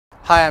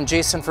Hi, I'm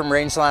Jason from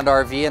Rangeland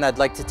RV, and I'd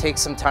like to take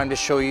some time to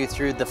show you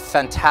through the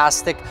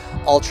fantastic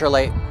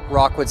ultralight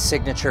Rockwood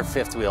signature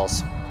fifth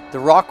wheels. The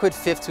Rockwood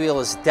fifth wheel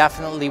is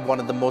definitely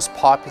one of the most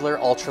popular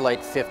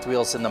ultralight fifth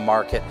wheels in the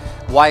market.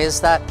 Why is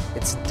that?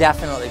 It's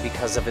definitely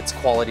because of its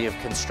quality of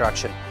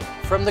construction.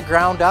 From the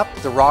ground up,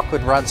 the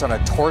Rockwood runs on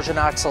a torsion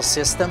axle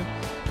system.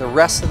 The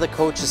rest of the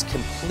coach is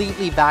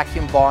completely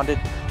vacuum bonded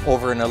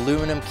over an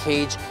aluminum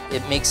cage.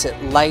 It makes it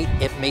light,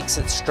 it makes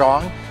it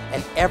strong,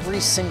 and every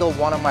single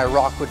one of my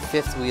Rockwood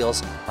fifth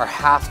wheels are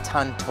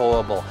half-ton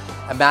towable.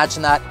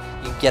 Imagine that,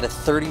 you get a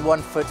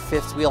 31-foot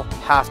fifth wheel,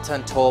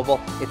 half-ton towable.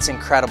 It's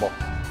incredible.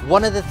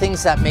 One of the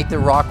things that make the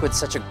Rockwood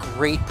such a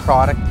great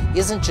product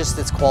isn't just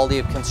its quality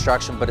of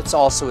construction, but it's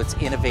also its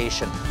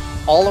innovation.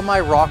 All of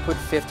my Rockwood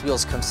fifth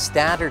wheels come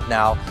standard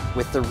now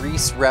with the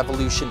Reese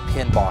Revolution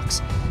pin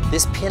box.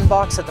 This pin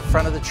box at the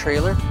front of the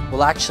trailer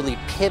will actually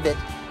pivot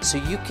so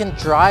you can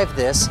drive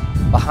this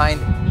behind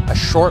a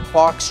short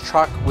box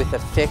truck with a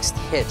fixed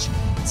hitch.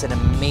 It's an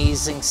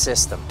amazing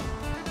system.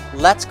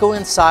 Let's go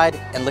inside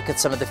and look at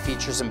some of the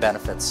features and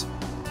benefits.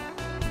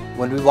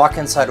 When we walk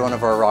inside one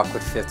of our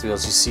Rockwood fifth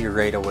wheels, you see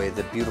right away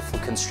the beautiful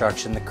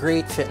construction, the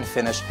great fit and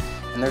finish,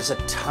 and there's a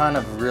ton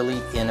of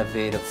really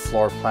innovative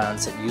floor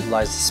plans that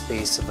utilize the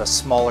space of a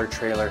smaller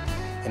trailer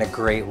in a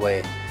great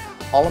way.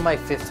 All of my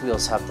fifth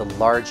wheels have the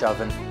large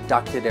oven,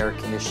 ducted air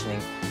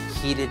conditioning,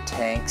 heated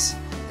tanks,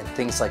 and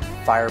things like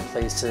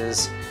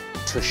fireplaces,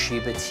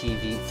 Toshiba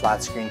TV,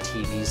 flat screen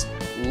TVs,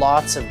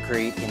 lots of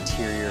great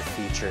interior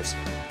features.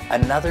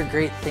 Another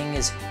great thing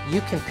is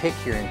you can pick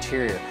your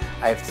interior.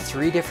 I have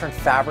 3 different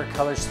fabric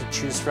colors to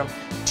choose from,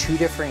 2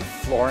 different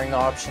flooring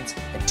options,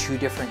 and 2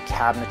 different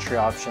cabinetry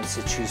options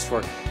to choose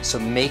for. So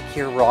make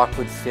your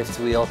Rockwood fifth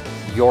wheel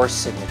your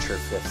signature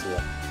fifth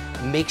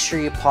wheel. Make sure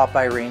you pop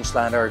by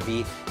Rangeland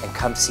RV and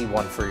come see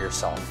one for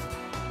yourself.